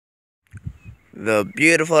The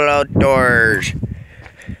beautiful outdoors.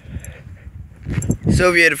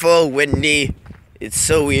 So beautiful, windy. It's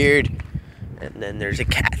so weird. And then there's a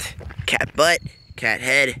cat. Cat butt, cat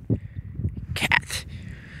head, cat.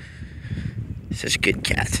 Such a good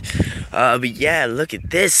cat. But yeah, look at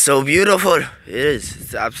this. So beautiful. It is.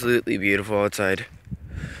 It's absolutely beautiful outside.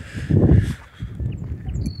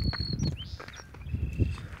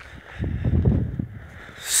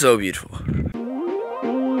 So beautiful.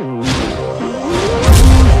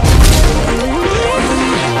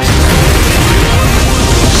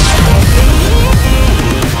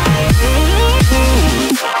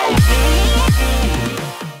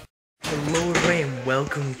 Hello everybody and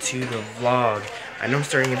welcome to the vlog. I know I'm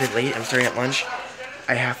starting a bit late. I'm starting at lunch.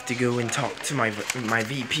 I have to go and talk to my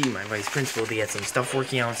VP, my vice principal, to get some stuff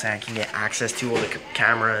working out so I can get access to all the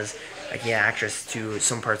cameras. I can get access to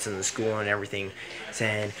some parts of the school and everything.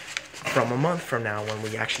 And from a month from now, when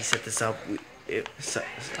we actually set this up,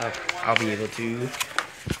 I'll be able to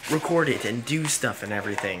record it and do stuff and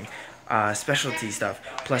everything. Specialty stuff.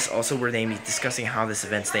 Plus also we're going to be discussing how this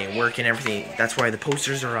event's going to work and everything. That's why the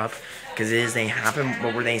posters are up, because it is going to happen,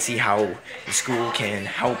 but we're going to see how the school can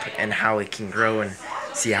help and how it can grow and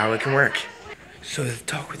see how it can work. So the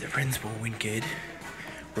talk with the principal went good.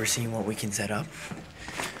 We're seeing what we can set up.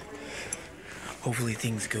 Hopefully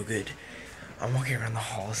things go good. I'm walking around the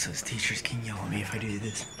hall so teachers can yell at me if I do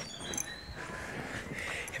this.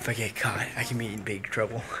 If I get caught, I can be in big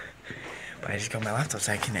trouble. But I just got my laptop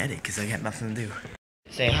so I can edit because I got nothing to do.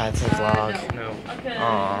 Say hi to the vlog. No.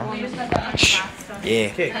 Aww.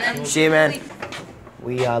 Yeah. Okay. See you, man.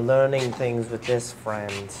 We are learning things with this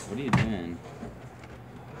friend. What are you doing?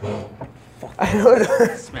 I don't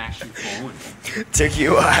know. Smash your phone. Took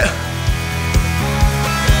you a while.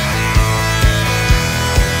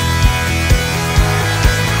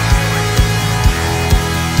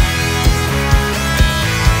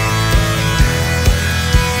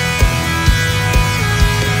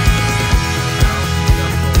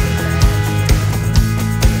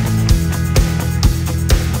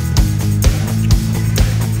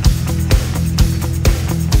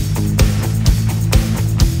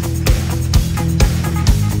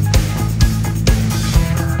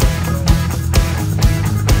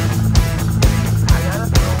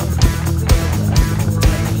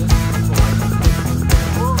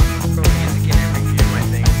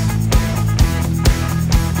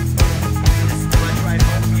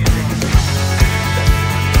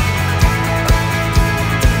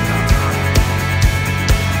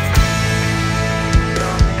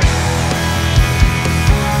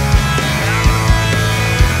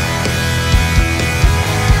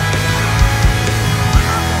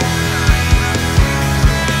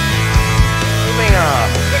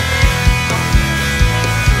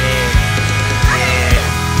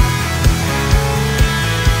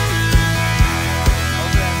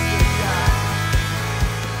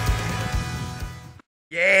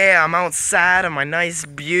 Yeah, I'm outside on my nice,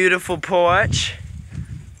 beautiful porch.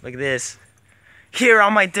 Look at this. Here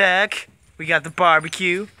on my deck, we got the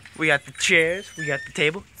barbecue, we got the chairs, we got the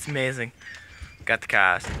table. It's amazing. Got the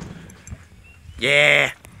cars.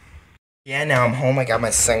 Yeah. Yeah, now I'm home. I got my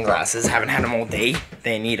sunglasses. Haven't had them all day.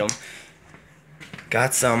 They need them.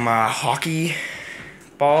 Got some hockey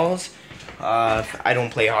balls. I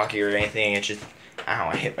don't play hockey or anything. It's just, ow,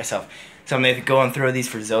 I hit myself. So I'm going to go and throw these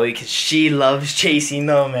for Zoe because she loves chasing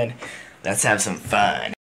them, and let's have some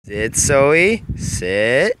fun. Sit, Zoe.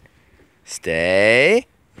 Sit. Stay.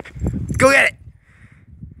 Go get it.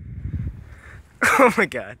 Oh my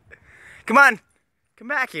god. Come on. Come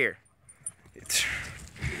back here.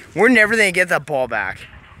 We're never going to get that ball back.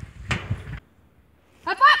 Up,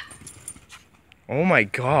 up. Oh my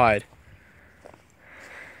god.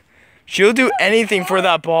 She'll do anything for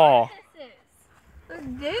that ball.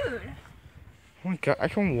 Dude. Oh my god, I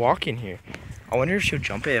can walk in here. I wonder if she'll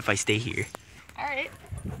jump it if I stay here. Alright.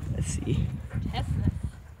 Let's see. Test this.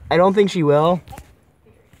 I don't think she will.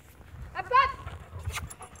 Up,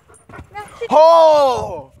 up. No,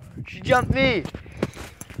 Oh! She jumped me.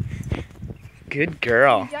 Good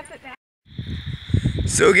girl. jump it back.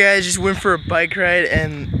 So guys, just went for a bike ride,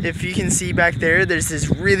 and if you can see back there, there's this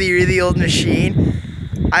really, really old machine.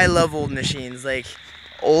 I love old machines. Like,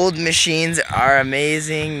 old machines are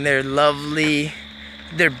amazing. They're lovely.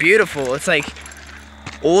 They're beautiful. It's like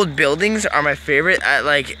old buildings are my favorite.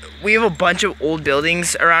 We have a bunch of old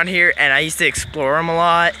buildings around here, and I used to explore them a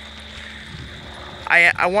lot.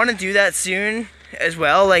 I want to do that soon as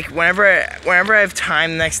well. Like whenever I have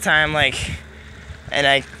time next time, and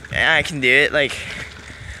I can do it. Like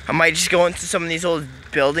I might just go into some of these old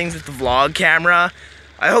buildings with the vlog camera.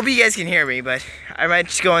 I hope you guys can hear me, but I might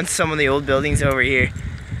just go into some of the old buildings over here.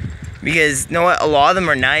 Because, you know what, a lot of them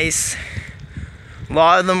are nice. A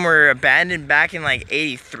lot of them were abandoned back in like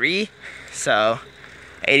 83. So,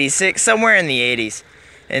 86, somewhere in the 80s.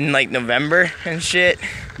 In like November and shit.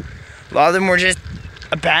 A lot of them were just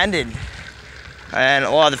abandoned. And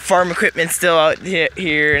a lot of the farm equipment's still out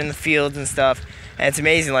here in the fields and stuff. And it's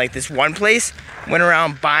amazing, like this one place went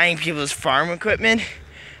around buying people's farm equipment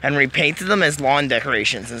and repainted them as lawn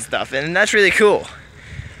decorations and stuff. And that's really cool.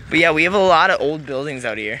 But yeah, we have a lot of old buildings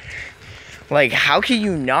out here. Like, how can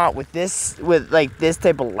you not with like this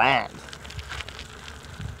type of land?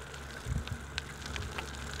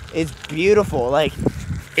 It's beautiful. Like,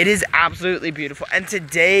 it is absolutely beautiful. And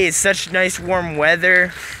today is such nice warm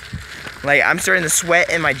weather. Like, I'm starting to sweat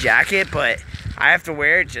in my jacket, but I have to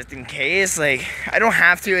wear it just in case. Like, I don't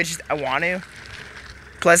have to, it's just I want to.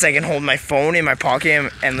 Plus, I can hold my phone in my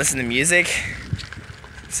pocket and listen to music.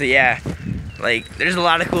 So yeah, like, there's a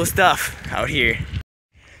lot of cool stuff out here.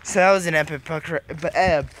 So that was an epic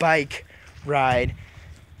bike ride.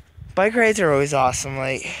 Bike rides are always awesome.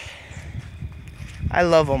 Like, I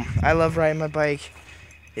love them. I love riding my bike.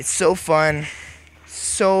 It's so fun.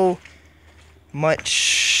 So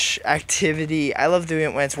much activity. I love doing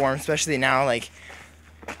it when it's warm, especially now. Like,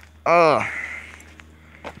 oh,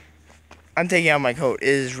 I'm taking out my coat. It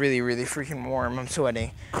is really, really freaking warm. I'm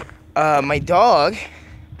sweating. My dog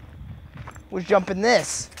was jumping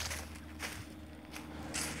this.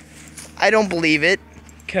 I don't believe it,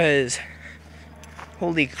 because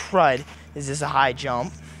holy crud, is this a high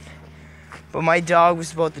jump? But my dog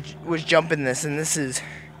was jumping this, and this is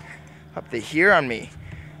up to here on me.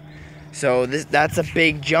 So that's a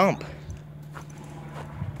big jump.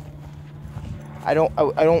 I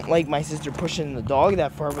don't like my sister pushing the dog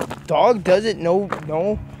that far, but the dog does it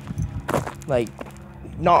no, like,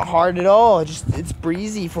 not hard at all. It's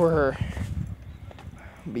breezy for her.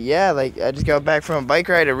 But yeah, like, I just got back from a bike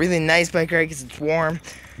ride, a really nice bike ride because it's warm,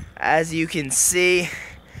 as you can see.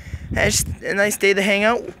 And it's just a nice day to hang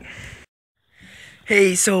out.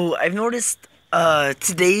 Hey, so I've noticed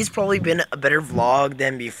today's probably been a better vlog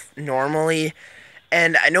than normally.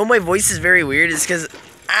 And I know my voice is very weird. It's because,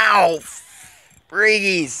 ow,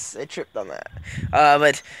 friggies, I tripped on that.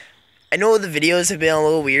 But I know the videos have been a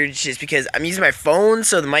little weird just because I'm using my phone,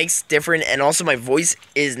 so the mic's different, and also my voice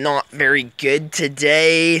is not very good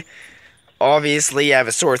today. Obviously, I have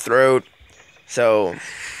a sore throat, so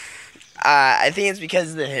I think it's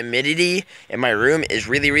because the humidity in my room is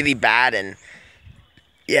really, really bad, and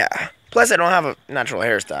yeah. Plus, I don't have a natural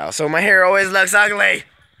hairstyle, so my hair always looks ugly.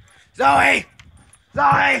 Zoe!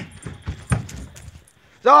 Zoe!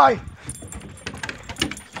 Zoe!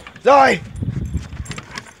 Zoe!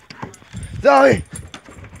 Zoe!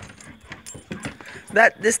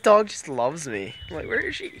 This dog just loves me. I'm like, where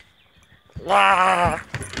is she? Wah!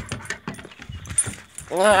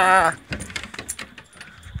 Wah!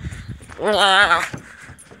 Wah!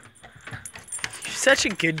 She's such a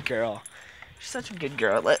good girl. She's such a good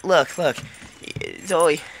girl. Look.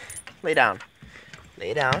 Zoe, lay down.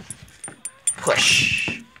 Lay down.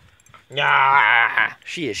 Push. Yeah.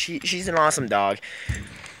 She's an awesome dog.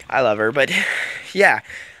 I love her, but yeah.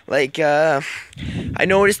 Like, I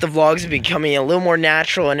noticed the vlogs have been becoming a little more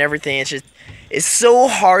natural and everything. It's so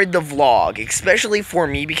hard to vlog, especially for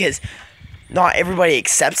me, because not everybody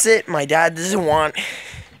accepts it. My dad doesn't want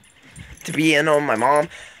to be in on my mom.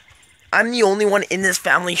 I'm the only one in this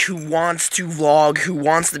family who wants to vlog, who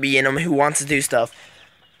wants to be in them, who wants to do stuff.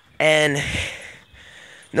 And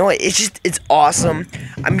no, it's awesome.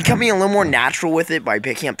 I'm becoming a little more natural with it by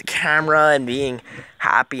picking up the camera and being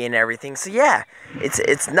happy and everything. So yeah,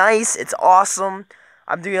 it's nice, it's awesome.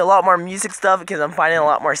 I'm doing a lot more music stuff because I'm finding a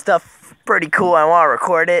lot more stuff pretty cool. I want to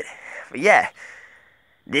record it. But yeah,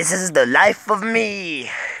 this is the life of me.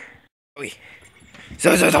 Zoe.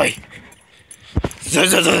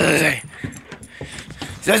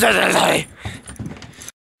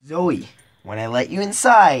 Zoe, when I let you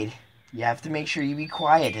inside, you have to make sure you be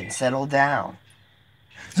quiet and settle down.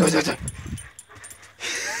 Zoe.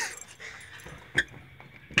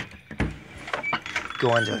 Go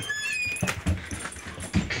on, Zoe.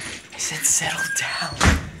 I said settle down.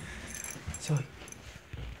 Zoe.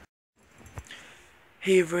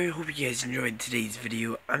 Hey everybody, hope you guys enjoyed today's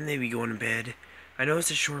video. I'm gonna be going to bed. I know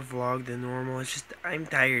it's a short vlog than normal, it's just, I'm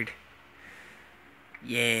tired.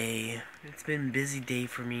 Yay. It's been a busy day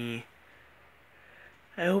for me.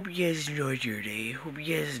 I hope you guys enjoyed your day. Hope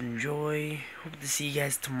you guys enjoy. Hope to see you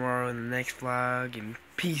guys tomorrow in the next vlog, and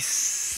peace.